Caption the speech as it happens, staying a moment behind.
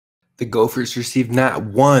The Gophers received not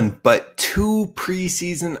one, but two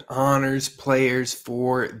preseason honors players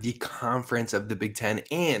for the conference of the Big Ten.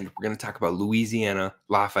 And we're going to talk about Louisiana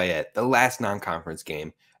Lafayette, the last non-conference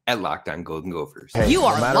game at Locked On Golden Gophers. Hey, you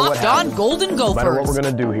are Locked On Golden Gophers. No matter what we're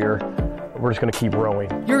going to do here, we're just going to keep rowing.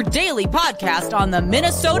 Your daily podcast on the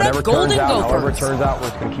Minnesota Golden Gophers. However it turns out, we're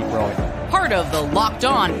just going to keep rowing. Part of the Locked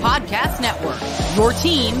On Podcast Network. Your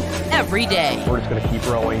team every day. We're just going to keep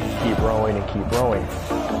rowing, and keep rowing.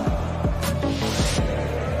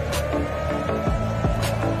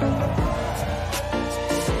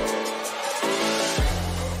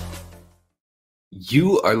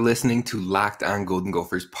 You are listening to Locked On Golden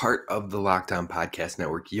Gophers, part of the Locked On Podcast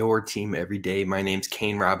Network, your team every day. My name's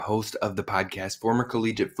Kane Rob, host of the podcast, former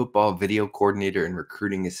collegiate football video coordinator and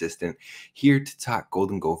recruiting assistant, here to talk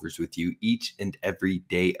Golden Gophers with you each and every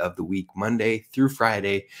day of the week, Monday through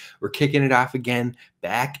Friday. We're kicking it off again,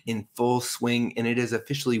 back in full swing, and it is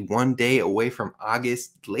officially 1 day away from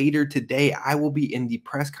August. Later today, I will be in the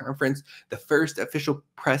press conference, the first official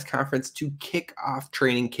press conference to kick off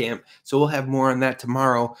training camp. So we'll have more on that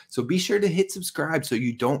tomorrow. So be sure to hit subscribe so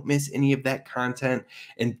you don't miss any of that content,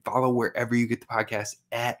 and follow wherever you get the podcast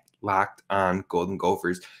at Locked On Golden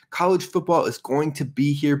Gophers. College football is going to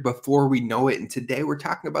be here before we know it, and today we're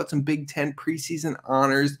talking about some Big Ten preseason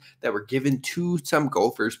honors that were given to some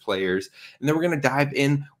Gophers players, and then we're going to dive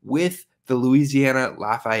in with the Louisiana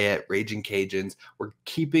Lafayette Ragin Cajuns. We're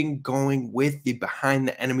keeping going with the behind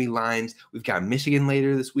the enemy lines. We've got Michigan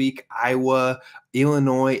later this week, Iowa,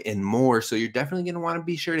 Illinois, and more. So you're definitely going to want to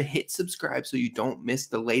be sure to hit subscribe so you don't miss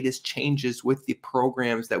the latest changes with the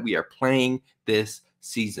programs that we are playing this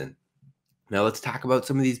season. Now let's talk about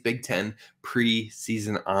some of these Big Ten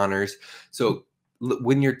preseason honors. So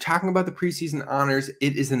when you're talking about the preseason honors,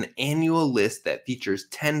 it is an annual list that features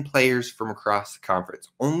 10 players from across the conference.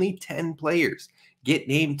 Only 10 players get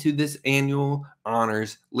named to this annual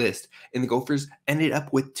honors list. And the Gophers ended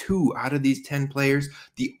up with 2 out of these 10 players.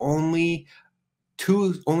 The only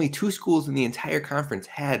two schools in the entire conference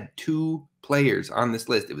had 2 players on this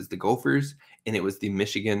list. It was the Gophers and it was the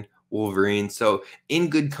Michigan Wolverines. So in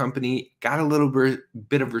good company, got a little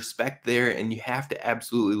bit of respect there, and you have to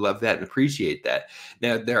absolutely love that and appreciate that.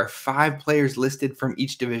 Now, there are 5 players listed from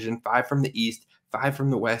each division, 5 from the East, 5 from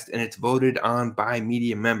the West, and it's voted on by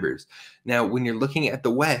media members. Now, when you're looking at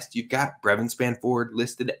the West, you've got Brevin Spann-Ford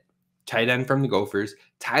listed tight end from the Gophers,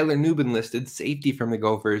 Tyler Nubin listed safety from the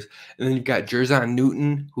Gophers, and then you've got Jerzon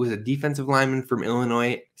Newton, who is a defensive lineman from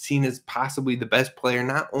Illinois, seen as possibly the best player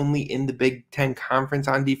not only in the Big Ten Conference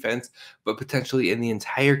on defense, but potentially in the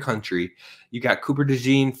entire country. You got Cooper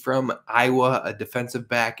DeJean from Iowa, a defensive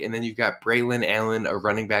back, and then you've got Braylon Allen, a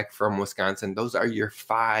running back from Wisconsin. Those are your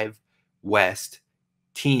 5 West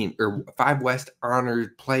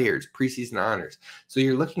honored players, preseason honors. So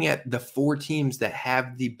you're looking at the 4 teams that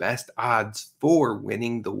have the best odds for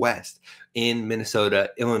winning the West in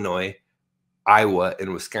Minnesota, Illinois, Iowa,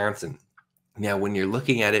 and Wisconsin. Now, when you're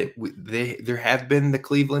looking at it, there have been the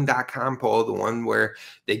Cleveland.com poll, the one where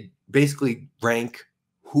they basically rank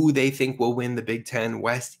who they think will win the Big Ten,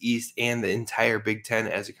 West, East, and the entire Big Ten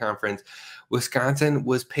as a conference. Wisconsin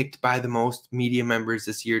was picked by the most media members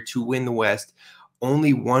this year to win the West,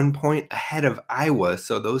 only 1 point ahead of Iowa.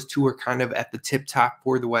 So those 2 are kind of at the tip top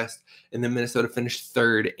for the West. And then Minnesota finished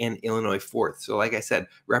 3rd and Illinois 4th. So like I said,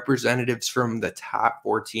 representatives from the top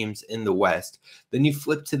 4 teams in the West. Then you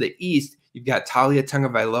flip to the East. You've got Talia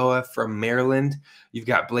Tungavailoa from Maryland. You've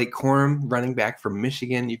got Blake Corum, running back from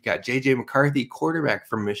Michigan. You've got J.J. McCarthy, quarterback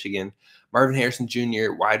from Michigan. Marvin Harrison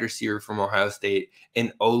Jr., wide receiver from Ohio State.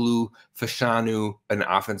 And Olu Fashanu, an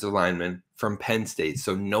offensive lineman from Penn State.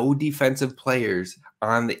 So no defensive players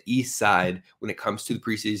on the East side when it comes to the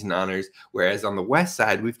preseason honors. Whereas on the West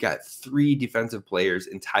side, we've got 3 defensive players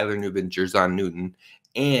in Tyler Nubin, Jerzon Newton,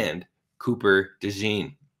 and Cooper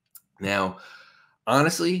DeJean. Now,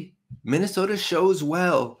 honestly, Minnesota shows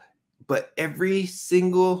well, but every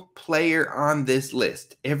single player on this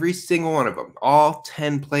list, every single one of them, all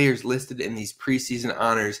 10 players listed in these preseason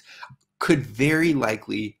honors, could very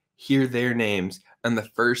likely hear their names on the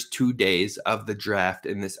first 2 days of the draft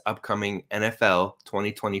in this upcoming NFL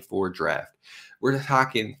 2024 draft. We're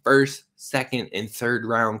talking first, second, and third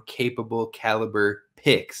round capable caliber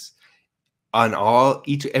picks on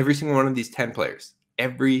every single one of these 10 players.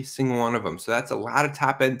 Every single one of them. So that's a lot of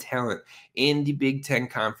top-end talent in the Big Ten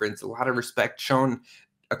Conference. A lot of respect shown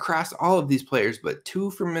across all of these players, but 2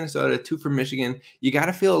 from Minnesota, 2 from Michigan. You got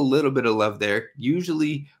to feel a little bit of love there.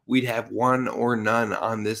 Usually we'd have 1 or none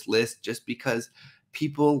on this list just because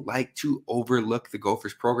people like to overlook the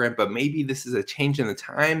Gophers program, but maybe this is a change in the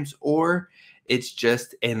times, or it's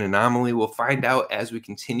just an anomaly. We'll find out as we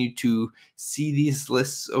continue to see these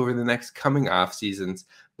lists over the next coming off seasons.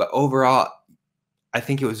 But overall, I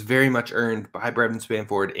think it was very much earned by Brevin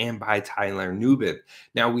Spann-Ford and by Tyler Nubin.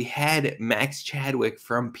 Now, we had Max Chadwick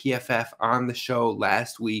from PFF on the show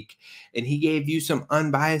last week, and he gave you some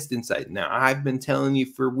unbiased insight. Now, I've been telling you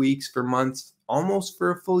for weeks, for months, almost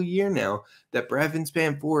for a full year now, that Brevin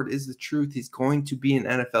Spann-Ford is the truth. He's going to be an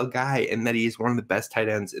NFL guy and that he is one of the best tight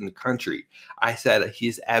ends in the country. I said he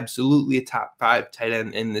is absolutely a top 5 tight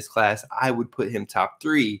end in this class. I would put him top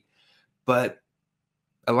 3, but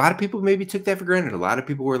a lot of people maybe took that for granted. A lot of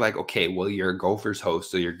people were like, okay, well, you're a Gophers host,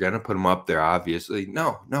 so you're going to put him up there, obviously.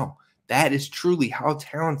 No. That is truly how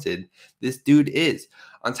talented this dude is.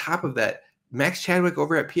 On top of that, Max Chadwick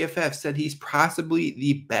over at PFF said he's possibly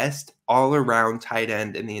the best all-around tight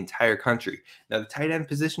end in the entire country. Now, the tight end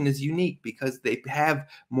position is unique because they have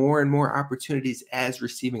more and more opportunities as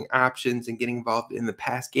receiving options and getting involved in the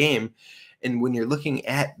pass game. And when you're looking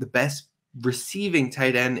at the best receiving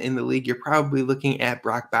tight end in the league, you're probably looking at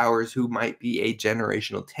Brock Bowers, who might be a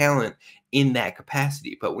generational talent in that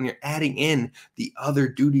capacity. But when you're adding in the other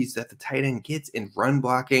duties that the tight end gets in run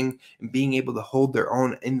blocking and being able to hold their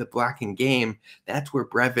own in the blocking game, that's where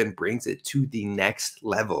Brevin brings it to the next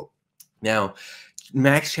level. Now,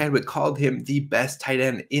 Max Chadwick called him the best tight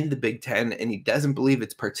end in the Big Ten, and he doesn't believe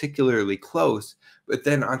it's particularly close. But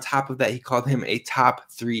then on top of that, he called him a top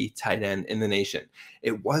 3 tight end in the nation.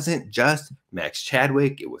 It wasn't just Max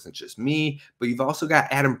Chadwick. It wasn't just me, but you've also got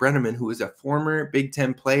Adam Brenneman, who is a former Big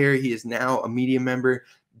Ten player. He is now a media member,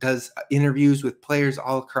 does interviews with players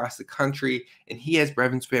all across the country, and he has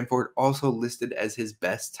Brevin Spann-Ford also listed as his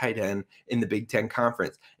best tight end in the Big Ten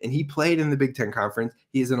Conference. And he played in the Big Ten Conference.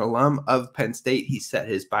 He is an alum of Penn State. He set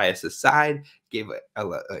his bias aside, gave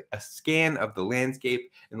a scan of the landscape,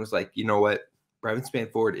 and was like, you know what? Brevin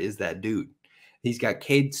Spann-Ford is that dude. He's got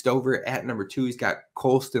Cade Stover at number 2. He's got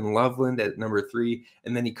Colston Loveland at number 3.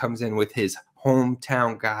 And then he comes in with his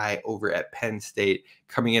hometown guy over at Penn State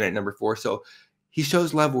coming in at number 4. So he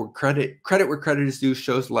shows love where credit where credit is due,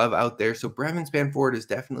 shows love out there. So Brevin Spann-Ford is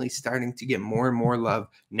definitely starting to get more and more love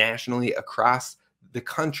nationally across the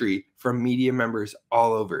country from media members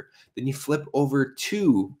all over. Then you flip over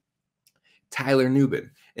to Tyler Nubin.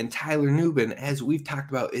 And Tyler Nubin, as we've talked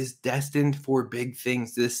about, is destined for big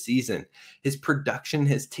things this season. His production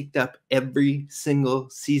has ticked up every single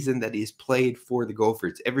season that he's played for the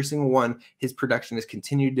Gophers. Every single one, his production has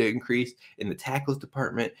continued to increase in the tackles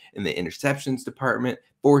department, in the interceptions department,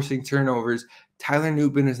 forcing turnovers. Tyler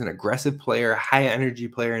Nubin is an aggressive player, a high-energy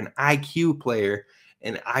player, an IQ player,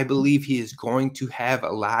 and I believe he is going to have a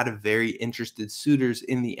lot of very interested suitors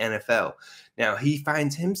in the NFL. Now, he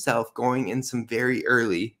finds himself going in some very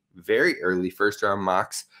early first-round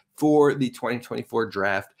mocks for the 2024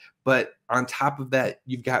 draft. But on top of that,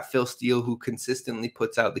 you've got Phil Steele, who consistently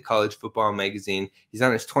puts out the College Football Magazine. He's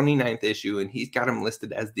on his 29th issue, and he's got him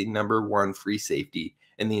listed as the number 1 free safety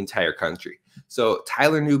in the entire country. So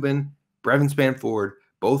Tyler Nubin, Brevin Spann-Ford,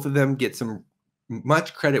 both of them get some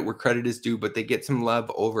much credit where credit is due, but they get some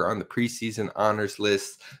love over on the preseason honors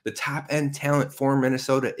list. The top end talent for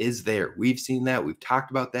Minnesota is there. We've seen that. We've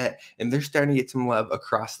talked about that, and they're starting to get some love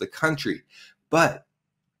across the country. But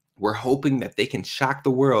we're hoping that they can shock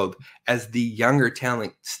the world as the younger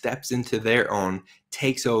talent steps into their own,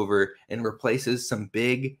 takes over, and replaces some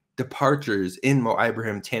big departures in Mo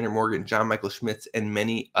Ibrahim, Tanner Morgan, John Michael Schmitz, and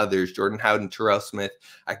many others, Jordan Howden, Terrell Smith.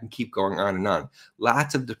 I can keep going on and on.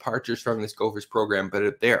 Lots of departures from this Gophers program,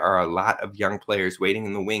 but there are a lot of young players waiting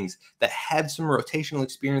in the wings that have some rotational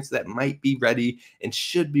experience that might be ready and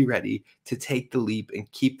should be ready to take the leap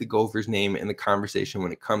and keep the Gophers name in the conversation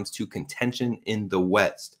when it comes to contention in the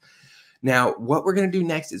West. Now, what we're going to do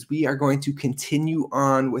next is we are going to continue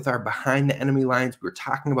on with our Behind the Enemy Lines. We're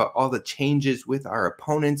talking about all the changes with our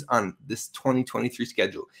opponents on this 2023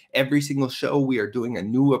 schedule. Every single show, we are doing a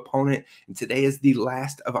new opponent, and today is the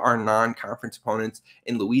last of our non-conference opponents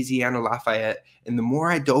in Louisiana Lafayette. And the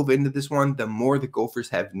more I dove into this one, the more the Gophers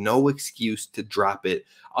have no excuse to drop it.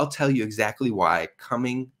 I'll tell you exactly why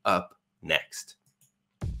coming up next.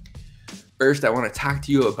 First, I want to talk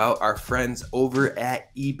to you about our friends over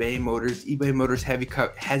at eBay Motors. eBay Motors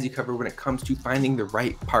has you covered when it comes to finding the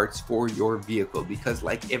right parts for your vehicle, because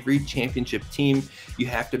like every championship team, you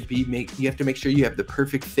have to make sure you have the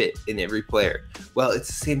perfect fit in every player. Well, it's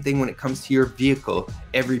the same thing when it comes to your vehicle.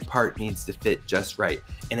 Every part needs to fit just right.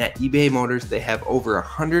 And at eBay Motors, they have over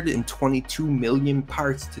 122 million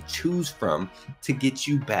parts to choose from to get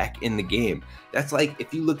you back in the game. That's like,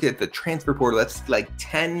 if you look at the transfer portal, that's like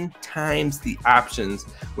 10 times the options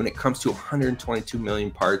when it comes to 122 million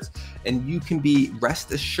parts. And you can be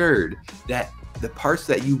rest assured that the parts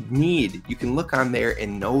that you need, you can look on there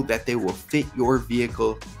and know that they will fit your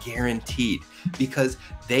vehicle guaranteed, because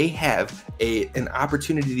they have an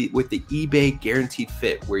opportunity with the eBay Guaranteed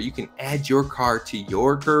Fit where you can add your car to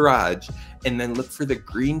your garage and then look for the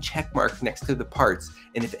green check mark next to the parts.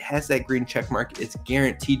 And if it has that green check mark, it's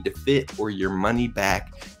guaranteed to fit or your money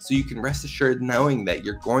back. So you can rest assured knowing that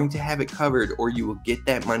you're going to have it covered or you will get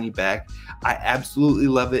that money back. I absolutely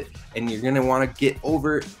love it. And you're going to want to get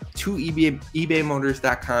over to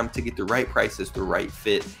ebaymotors.com to get the right prices, the right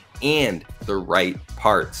fit, and the right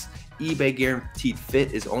parts. eBay Guaranteed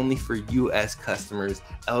Fit is only for U.S. customers.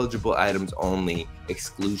 Eligible items only.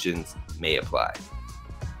 Exclusions may apply.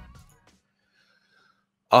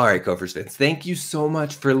 All right, Gophers fans, thank you so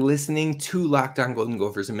much for listening to Locked On Golden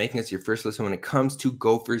Gophers and making us your first listen when it comes to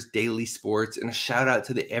Gophers daily sports. And a shout out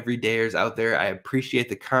to the everydayers out there. I appreciate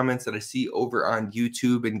the comments that I see over on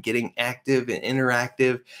YouTube and getting active and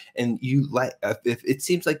interactive. And you like, if it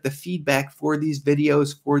seems like the feedback for these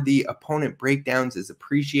videos for the opponent breakdowns is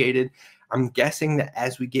appreciated. I'm guessing that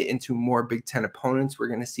as we get into more Big Ten opponents, we're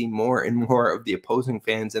going to see more and more of the opposing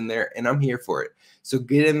fans in there, and I'm here for it. So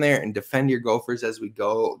get in there and defend your Gophers as we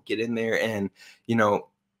go. Get in there and,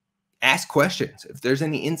 ask questions. If there's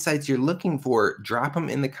any insights you're looking for, drop them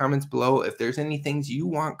in the comments below. If there's any things you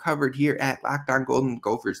want covered here at Locked On Golden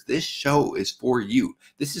Gophers, this show is for you.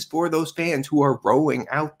 This is for those fans who are rowing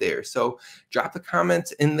out there. So drop the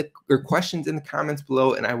comments or questions in the comments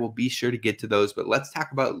below, and I will be sure to get to those. But let's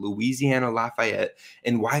talk about Louisiana Lafayette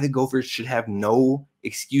and why the Gophers should have no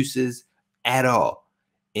excuses at all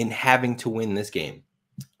in having to win this game.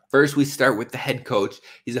 First, we start with the head coach.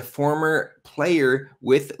 He's a former player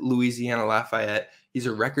with Louisiana Lafayette. He's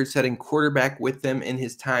a record-setting quarterback with them in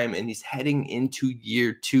his time, and he's heading into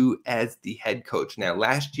year 2 as the head coach. Now,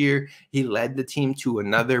 last year, he led the team to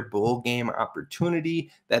another bowl game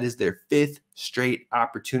opportunity. That is their 5th straight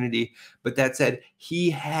opportunity. But that said, he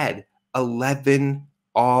had 11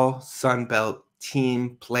 all Sun Belt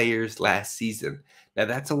team players last season. Now,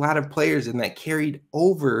 that's a lot of players, and that carried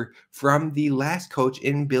over from the last coach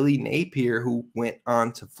in Billy Napier, who went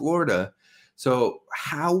on to Florida. So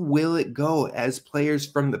how will it go as players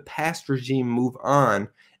from the past regime move on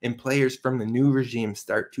and players from the new regime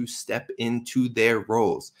start to step into their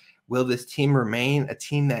roles? Will this team remain a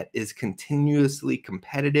team that is continuously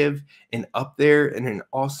competitive and up there in an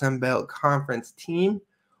all-Sun Belt conference team?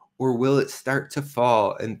 Or will it start to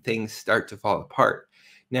fall and things start to fall apart?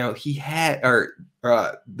 Now, the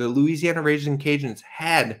Louisiana Ragin Cajuns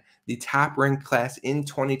had the top-ranked class in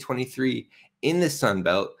 2023 in the Sun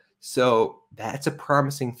Belt, so that's a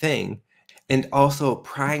promising thing. And also,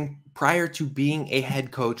 prior to being a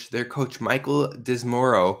head coach, their coach, Michael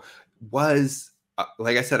Dismoro, was,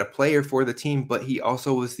 like I said, a player for the team, but he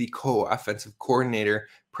also was the co-offensive coordinator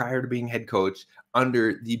prior to being head coach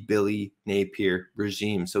under the Billy Napier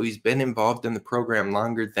regime. So he's been involved in the program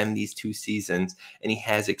longer than these 2 seasons, and he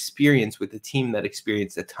has experience with a team that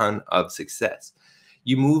experienced a ton of success.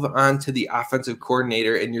 You move on to the offensive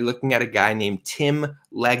coordinator, and you're looking at a guy named Tim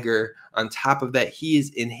Legger. On top of that, he is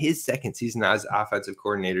in his 2nd season as offensive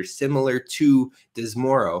coordinator, similar to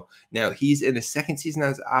Dismoro. Now, he's in his 2nd season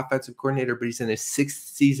as offensive coordinator, but he's in his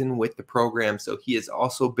 6th season with the program. So he has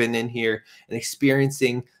also been in here and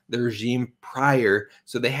experiencing the regime prior.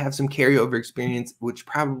 So they have some carryover experience, which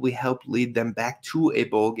probably helped lead them back to a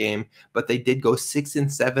bowl game. But they did go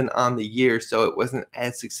 6-7 on the year, so it wasn't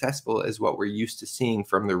as successful as what we're used to seeing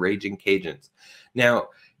from the Ragin Cajuns. Now,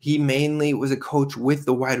 he mainly was a coach with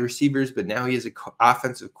the wide receivers, but now he is an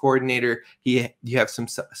offensive coordinator. You have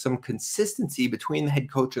some consistency between the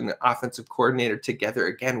head coach and the offensive coordinator together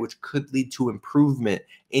again, which could lead to improvement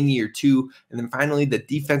in year 2. And then finally, the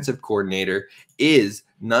defensive coordinator is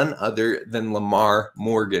none other than Lamar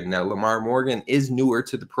Morgan. Now, Lamar Morgan is newer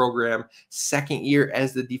to the program, 2nd year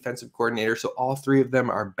as the defensive coordinator. So all 3 of them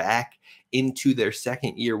are back into their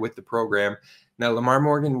 2nd year with the program. Now, Lamar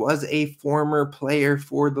Morgan was a former player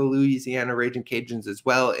for the Louisiana Ragin Cajuns as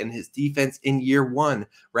well, and his defense in year 1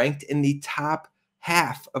 ranked in the top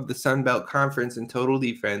half of the Sun Belt Conference in total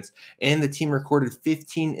defense, and the team recorded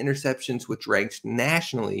 15 interceptions, which ranked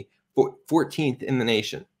nationally 14th in the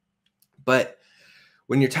nation. But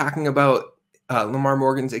when you're talking about Lamar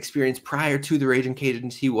Morgan's experience prior to the Ragin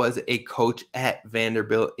Cajuns, he was a coach at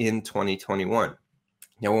Vanderbilt in 2021.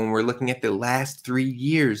 Now, when we're looking at the last 3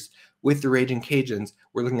 years with the Ragin Cajuns,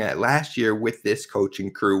 we're looking at last year with this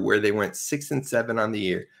coaching crew where they went 6-7 on the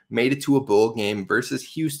year, made it to a bowl game versus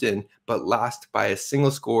Houston, but lost by a single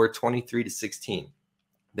score, 23-16.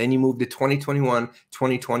 Then you move to 2021,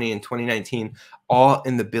 2020, and 2019, all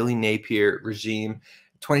in the Billy Napier regime.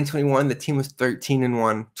 2021, the team was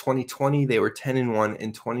 13-1. 2020, they were 10-1.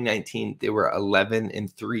 In 2019, they were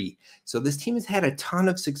 11-3. So this team has had a ton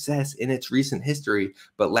of success in its recent history,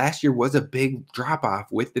 but last year was a big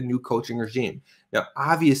drop-off with the new coaching regime. Now,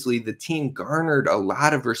 obviously, the team garnered a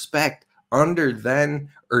lot of respect under then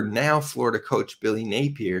or now Florida coach Billy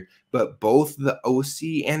Napier, but both the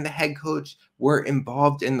OC and the head coach were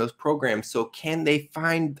involved in those programs. So can they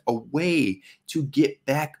find a way to get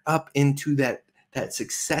back up into that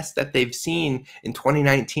success that they've seen in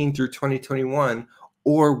 2019 through 2021,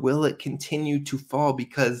 or will it continue to fall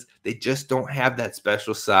because they just don't have that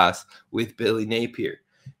special sauce with Billy Napier?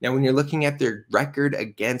 Now, when you're looking at their record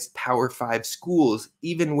against Power 5 schools,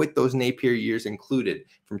 even with those Napier years included,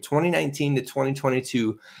 from 2019 to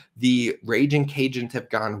 2022, the Ragin Cajuns have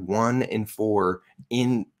gone 1-4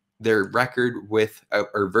 in their record with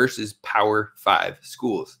or versus Power 5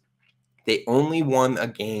 schools. They only won a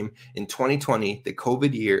game in 2020, the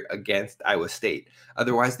COVID year, against Iowa State.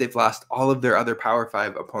 Otherwise, they've lost all of their other Power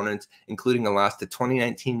 5 opponents, including a loss to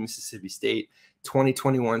 2019 Mississippi State,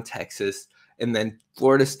 2021 Texas, and then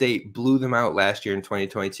Florida State blew them out last year in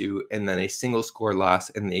 2022, and then a single-score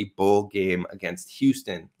loss in a bowl game against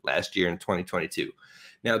Houston last year in 2022.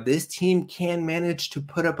 Now, this team can manage to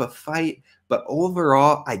put up a fight, but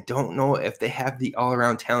overall, I don't know if they have the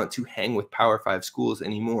all-around talent to hang with Power 5 schools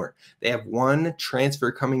anymore. They have one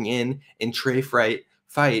transfer coming in Trey Fight,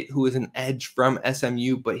 who is an edge from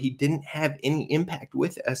SMU, but he didn't have any impact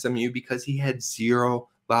with SMU because he had 0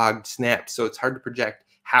 logged snaps, so it's hard to project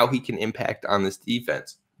how he can impact on this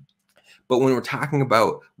defense. But when we're talking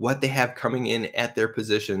about what they have coming in at their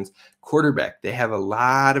positions, quarterback, they have a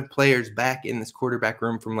lot of players back in this quarterback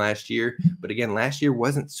room from last year. But again, last year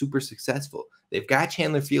wasn't super successful. They've got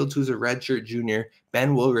Chandler Fields, who's a redshirt junior,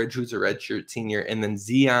 Ben Woolridge, who's a redshirt senior, and then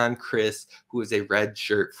Zion Chris, who is a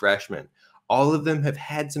redshirt freshman. All of them have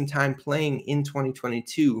had some time playing in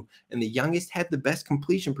 2022, and the youngest had the best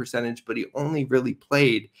completion percentage, but he only really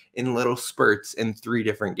played in little spurts in 3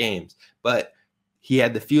 different games. But he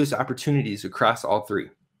had the fewest opportunities across all 3.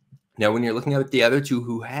 Now, when you're looking at the other 2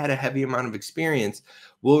 who had a heavy amount of experience,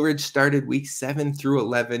 Woolridge started weeks 7 through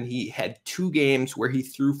 11. He had 2 games where he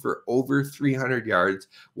threw for over 300 yards,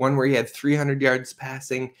 one where he had 300 yards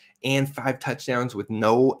passing and 5 touchdowns with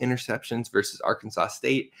no interceptions versus Arkansas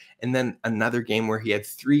State, and then another game where he had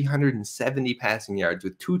 370 passing yards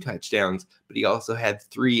with 2 touchdowns, but he also had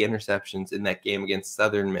 3 interceptions in that game against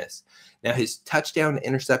Southern Miss. Now, his touchdown to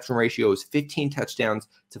interception ratio is 15 touchdowns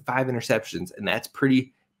to 5 interceptions, and that's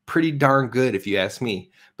pretty darn good if you ask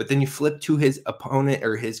me. But then you flip to his opponent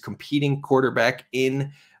or his competing quarterback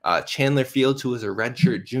in Chandler Fields, who was a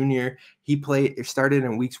redshirt junior. He started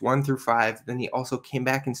in weeks 1 through 5. Then he also came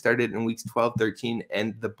back and started in weeks 12, 13,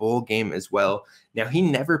 and the bowl game as well. Now, he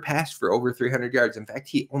never passed for over 300 yards. In fact,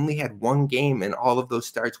 he only had 1 game in all of those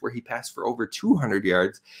starts where he passed for over 200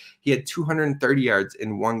 yards. He had 230 yards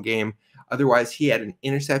in 1 game. Otherwise, he had an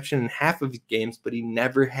interception in half of his games, but he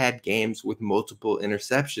never had games with multiple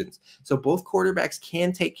interceptions. So both quarterbacks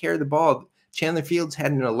can take care of the ball. Chandler Fields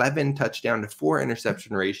had an 11 touchdown to 4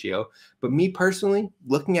 interception ratio. But me personally,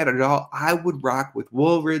 looking at it all, I would rock with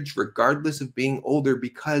Woolridge regardless of being older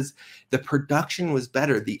because the production was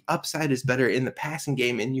better. The upside is better in the passing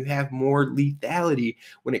game, and you have more lethality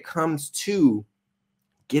when it comes to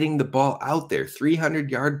getting the ball out there.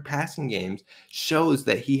 300-yard passing games shows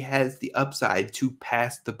that he has the upside to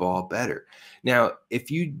pass the ball better. Now, if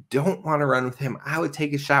you don't want to run with him, I would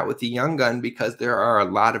take a shot with the young gun because there are a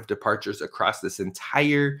lot of departures across this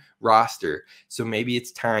entire roster. So maybe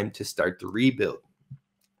it's time to start the rebuild.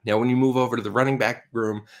 Now, when you move over to the running back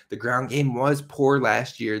room, the ground game was poor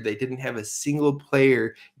last year. They didn't have a single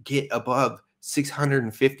player get above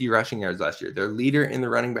 650 rushing yards last year. Their leader in the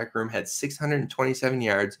running back room had 627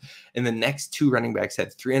 yards, and the next 2 running backs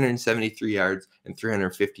had 373 yards and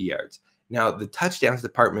 350 yards. Now, the touchdowns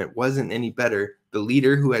department wasn't any better. The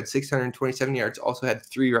leader, who had 627 yards, also had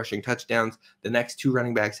 3 rushing touchdowns. The next 2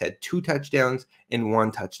 running backs had 2 touchdowns and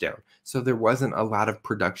 1 touchdown. So there wasn't a lot of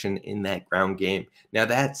production in that ground game. Now,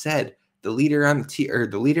 that said, the leader on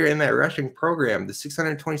the leader in that rushing program, the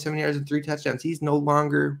 627 yards and 3 touchdowns, he's no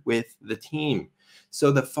longer with the team.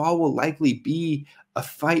 So the fall will likely be a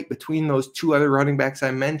fight between those 2 other running backs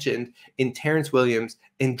I mentioned in Terrence Williams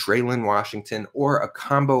and Draylon Washington, or a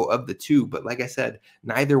combo of the 2. But like I said,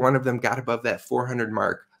 neither one of them got above that 400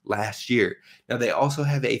 mark last year. Now, they also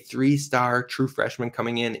have a 3-star true freshman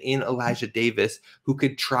coming in Elijah Davis, who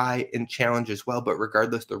could try and challenge as well. But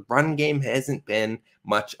regardless, the run game hasn't been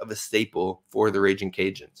much of a staple for the Ragin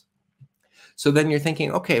Cajuns. So then you're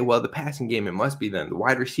thinking, okay, well, the passing game, it must be them. The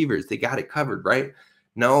wide receivers, they got it covered, right?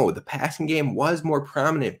 No, the passing game was more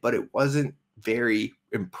prominent, but it wasn't very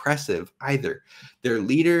impressive either. Their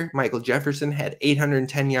leader, Michael Jefferson, had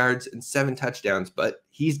 810 yards and 7 touchdowns, but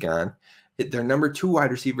he's gone. Their number 2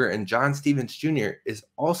 wide receiver and John Stevens Jr. is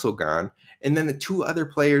also gone. And then the 2 other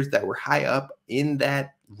players that were high up in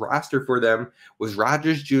that roster for them was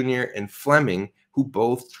Rogers Jr. and Fleming, who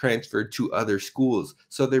both transferred to other schools.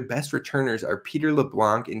 So their best returners are Peter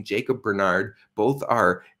LeBlanc and Jacob Bernard. Both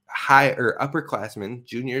are high or upperclassmen,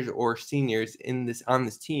 juniors or seniors on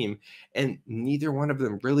this team, and neither one of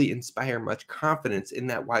them really inspire much confidence in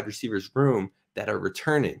that wide receivers room that are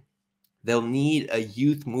returning. They'll need a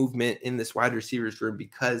youth movement in this wide receivers room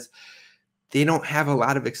because they don't have a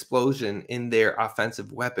lot of explosion in their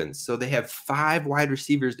offensive weapons. So they have 5 wide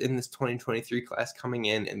receivers in this 2023 class coming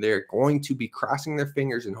in, and they're going to be crossing their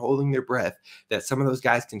fingers and holding their breath that some of those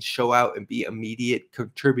guys can show out and be immediate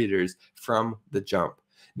contributors from the jump.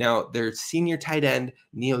 Now, their senior tight end,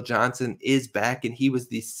 Neil Johnson, is back, and he was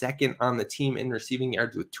the second on the team in receiving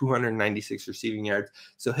yards with 296 receiving yards.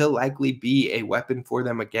 So he'll likely be a weapon for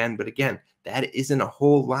them again. But again, that isn't a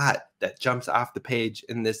whole lot that jumps off the page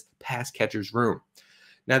in this pass catcher's room.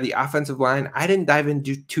 Now, the offensive line, I didn't dive in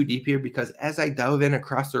too deep here because as I dove in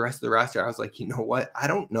across the rest of the roster, I was like, you know what? I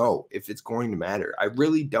don't know if it's going to matter. I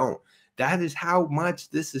really don't. That is how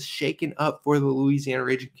much this is shaken up for the Louisiana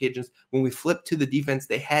Ragin Cajuns. When we flip to the defense,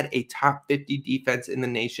 they had a top 50 defense in the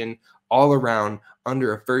nation all around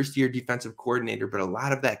under a first-year defensive coordinator, but a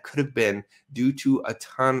lot of that could have been due to a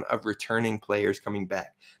ton of returning players coming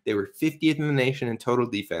back. They were 50th in the nation in total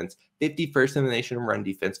defense, 51st in the nation in run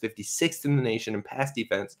defense, 56th in the nation in pass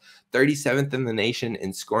defense, 37th in the nation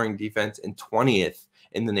in scoring defense, and 20th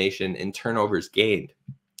in the nation in turnovers gained.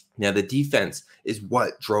 Now, the defense is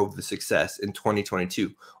what drove the success in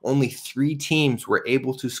 2022. Only 3 teams were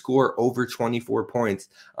able to score over 24 points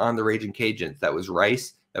on the Ragin Cajuns. That was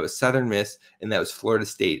Rice, that was Southern Miss, and that was Florida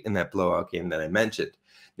State in that blowout game that I mentioned.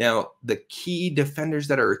 Now, the key defenders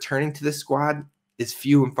that are returning to this squad is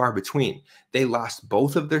few and far between. They lost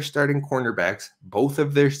both of their starting cornerbacks, both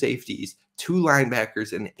of their safeties, 2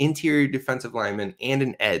 linebackers, an interior defensive lineman, and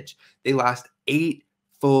an edge. They lost 8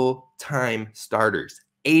 full-time starters.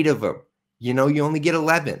 8 of them. You know, you only get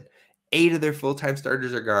 11. 8 of their full-time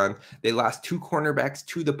starters are gone. They lost 2 cornerbacks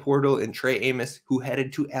to the portal and Trey Amos, who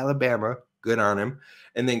headed to Alabama. Good on him.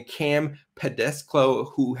 And then Cam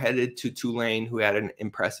Pedesclo, who headed to Tulane, who had an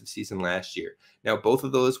impressive season last year. Now, both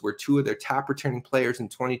of those were 2 of their top returning players in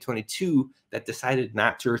 2022 that decided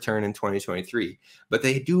not to return in 2023. But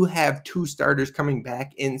they do have 2 starters coming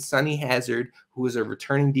back in Sonny Hazard, who is a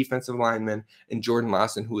returning defensive lineman, and Jordan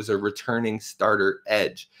Lawson, who is a returning starter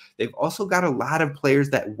edge. They've also got a lot of players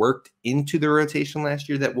that worked into the rotation last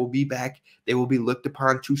year that will be back. They will be looked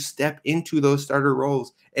upon to step into those starter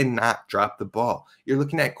roles and not drop the ball. You're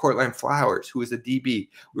looking at Cortland Flowers, who is a DB.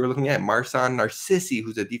 We're looking at Marson Narcissi,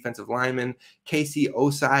 who's a defensive lineman, Casey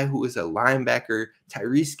Osai, who is a linebacker,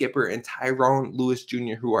 Tyrese Skipper, and Tyrone Lewis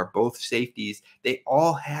Jr., who are both safeties. They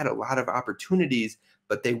all had a lot of opportunities,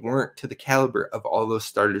 but they weren't to the caliber of all those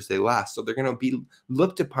starters they lost. So they're going to be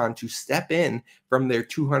looked upon to step in from their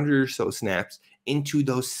 200 or so snaps into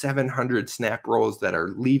those 700 snap roles that are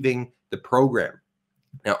leaving the program.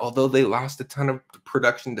 Now, although they lost a ton of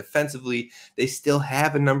production defensively, they still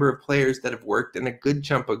have a number of players that have worked in a good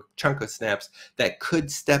chunk of snaps that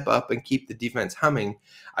could step up and keep the defense humming.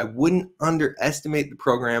 I wouldn't underestimate the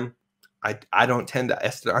program. I don't tend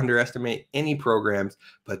to underestimate any programs,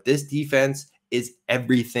 but this defense is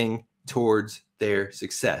everything towards their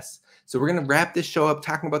success. So we're going to wrap this show up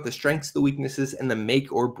talking about the strengths, the weaknesses, and the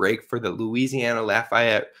make or break for the Louisiana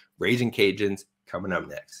Lafayette Ragin Cajuns coming up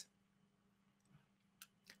next.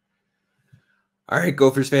 All right,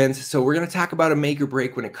 Gophers fans, so we're going to talk about a make or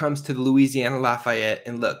break when it comes to the Louisiana Lafayette.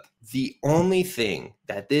 And look, the only thing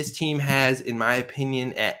that this team has, in my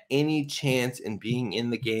opinion, at any chance in being in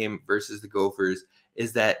the game versus the Gophers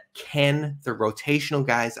is that can the rotational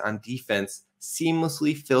guys on defense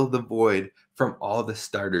seamlessly fill the void from all the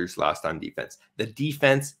starters lost on defense? The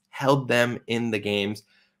defense held them in the games,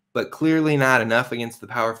 but clearly not enough against the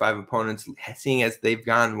Power 5 opponents, seeing as they've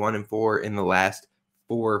gone 1-4 in the last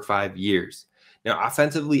 4 or 5 years. Now,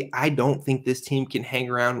 offensively, I don't think this team can hang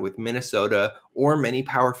around with Minnesota or many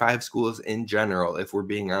Power 5 schools in general, if we're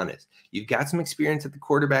being honest. You've got some experience at the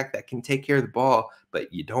quarterback that can take care of the ball,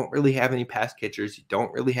 but you don't really have any pass catchers. You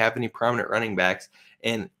don't really have any prominent running backs,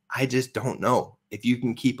 and I just don't know if you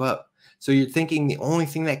can keep up. So you're thinking the only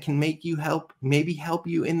thing that can make you maybe help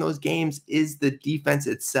you in those games is the defense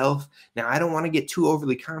itself. Now, I don't want to get too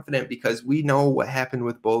overly confident because we know what happened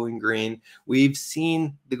with Bowling Green. We've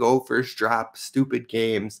seen the Gophers drop stupid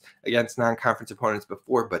games against non-conference opponents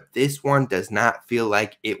before, but this one does not feel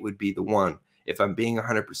like it would be the one. If I'm being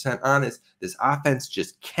 100% honest, this offense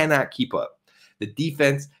just cannot keep up. The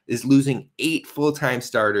defense is losing 8 full-time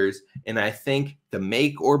starters, and I think the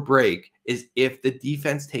make or break is if the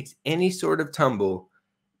defense takes any sort of tumble,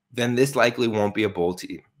 then this likely won't be a bowl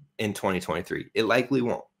team in 2023. It likely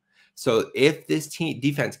won't. So if this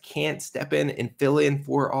defense can't step in and fill in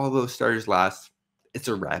for all those starters lost, it's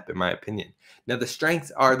a wrap in my opinion. Now, the strengths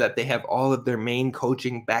are that they have all of their main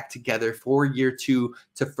coaching back together for year 2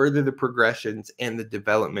 to further the progressions and the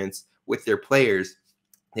developments with their players.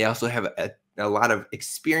 They also have a lot of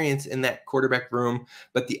experience in that quarterback room,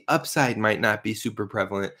 but the upside might not be super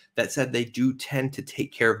prevalent. That said, they do tend to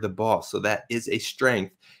take care of the ball, so that is a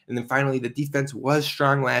strength. And then finally, the defense was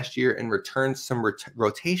strong last year and returned some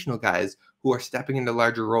rotational guys who are stepping into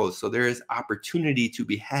larger roles. So there is opportunity to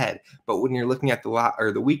be had. But when you're looking at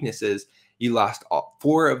the weaknesses, you lost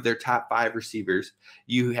 4 of their top 5 receivers.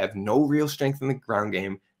 You have no real strength in the ground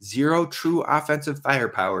game, 0 true offensive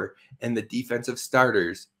firepower, and the defensive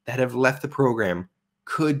starters that have left the program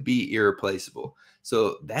could be irreplaceable.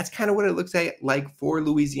 So that's kind of what it looks like for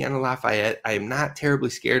Louisiana Lafayette. I am not terribly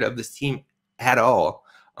scared of this team at all.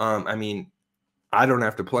 I mean, I don't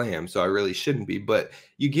have to play him, so I really shouldn't be. But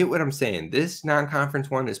you get what I'm saying. This non-conference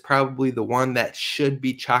one is probably the one that should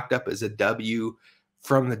be chalked up as a W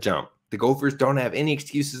from the jump. The Gophers don't have any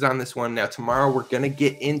excuses on this one. Now, tomorrow we're going to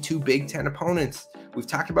get into Big Ten opponents. We've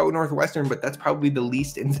talked about Northwestern, but that's probably the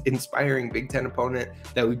least inspiring Big Ten opponent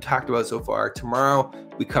that we've talked about so far. Tomorrow,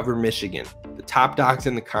 we cover Michigan, the top dogs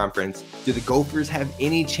in the conference. Do the Gophers have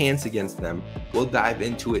any chance against them? We'll dive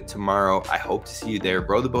into it tomorrow. I hope to see you there.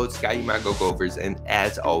 Row the boat, Sky, you might go Gophers. And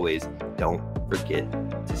as always, don't forget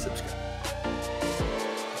to subscribe.